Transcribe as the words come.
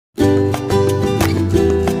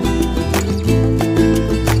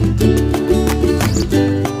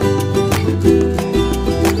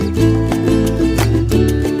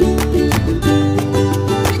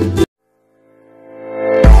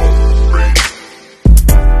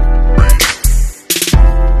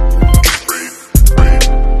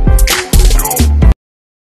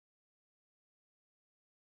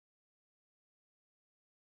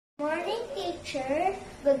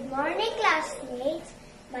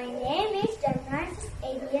My name is John Francis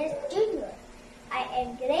Elias Jr. I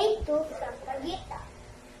am grade 2 from Cavite.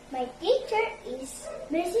 My teacher is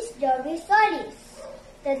Mrs. Jovi Solis.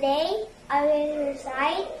 Today, I will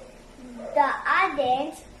recite the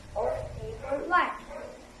addends of table 1.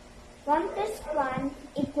 1 plus 1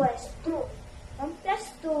 equals 2. 1 plus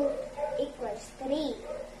 2 equals 3.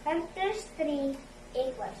 1 plus 3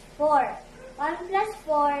 equals 4. 1 plus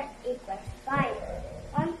 4 equals 5.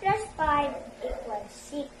 1 plus 5 equals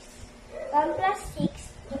 6. 1 plus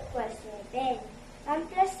 6 equals 7. 1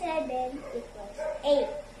 plus 7 equals 8.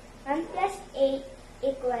 1 plus 8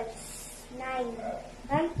 equals 9.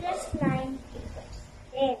 1 plus 9 equals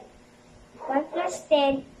 10. 1 plus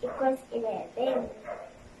 10 equals 11.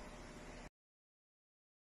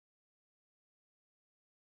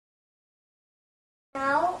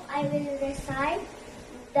 Now I will recite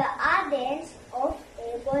the addends of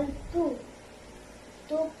table 2.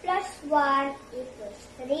 2 plus 1 equals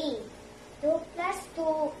 3. 2 plus 2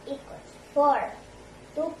 equals 4.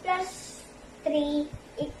 2 plus 3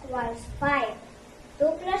 equals 5.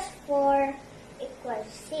 2 plus 4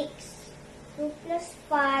 equals 6. 2 plus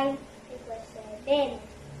 5 equals 7.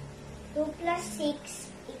 2 plus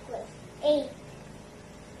 6 equals 8.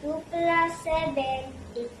 2 plus 7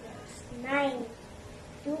 equals 9.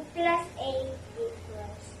 2 plus 8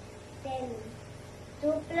 equals 10.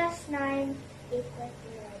 2 plus 9 equals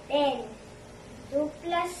 11. 2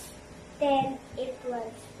 plus 10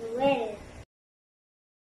 equals 12.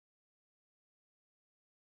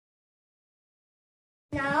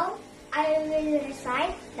 Now, I will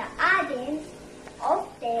recite the addends of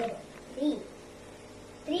table 3.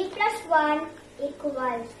 3 plus 1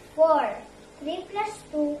 equals 4. 3 plus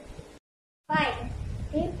 2, 5.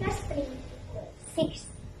 3 plus 3 equals 6.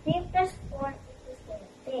 3 plus 4 equals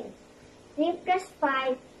 10. 3 plus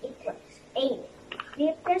 5 equals 8.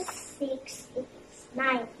 3 plus 6 equals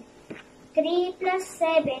 9. 3 plus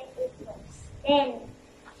 7 equals 10.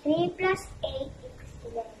 3 plus 8 equals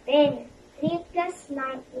 11. 3 plus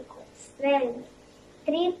 9 equals 12.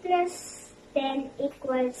 3 plus 10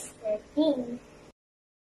 equals 13.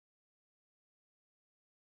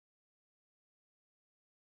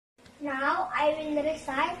 Now I will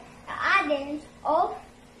recite the addends of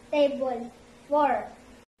table 4.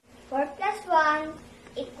 4 plus 1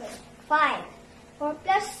 equals 5. 4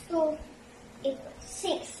 plus 2 equals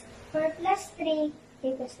 6. 4 plus 3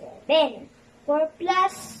 equals 11. 4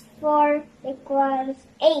 plus 4 equals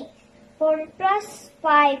 8. 4 plus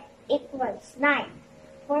 5 equals 9.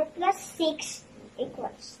 4 plus 6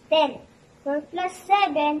 equals 10. 4 plus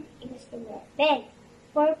 7 equals 11.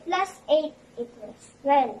 4 plus 8 equals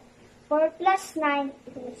 12. 4 plus 9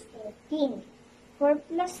 equals 13. 4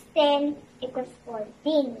 plus 10 equals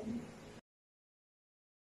 14.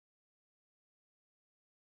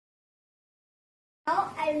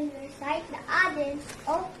 Now I will recite the addends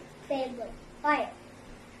of table 5.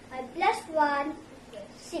 5 plus 1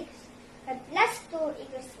 equals 6. 5 plus 2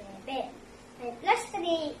 equals 7. 5 plus 3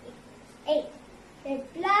 equals 8.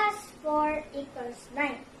 5 plus 4 equals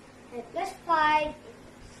 9. 5 plus 5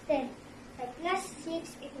 equals 10. 5 plus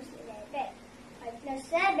 6 equals 11. 5 plus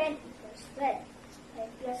 7 equals 12. 5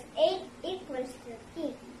 plus 8 equals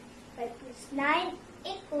 13. 5 plus 9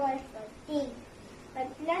 equals 14. 5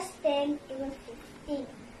 plus 10 equals 15.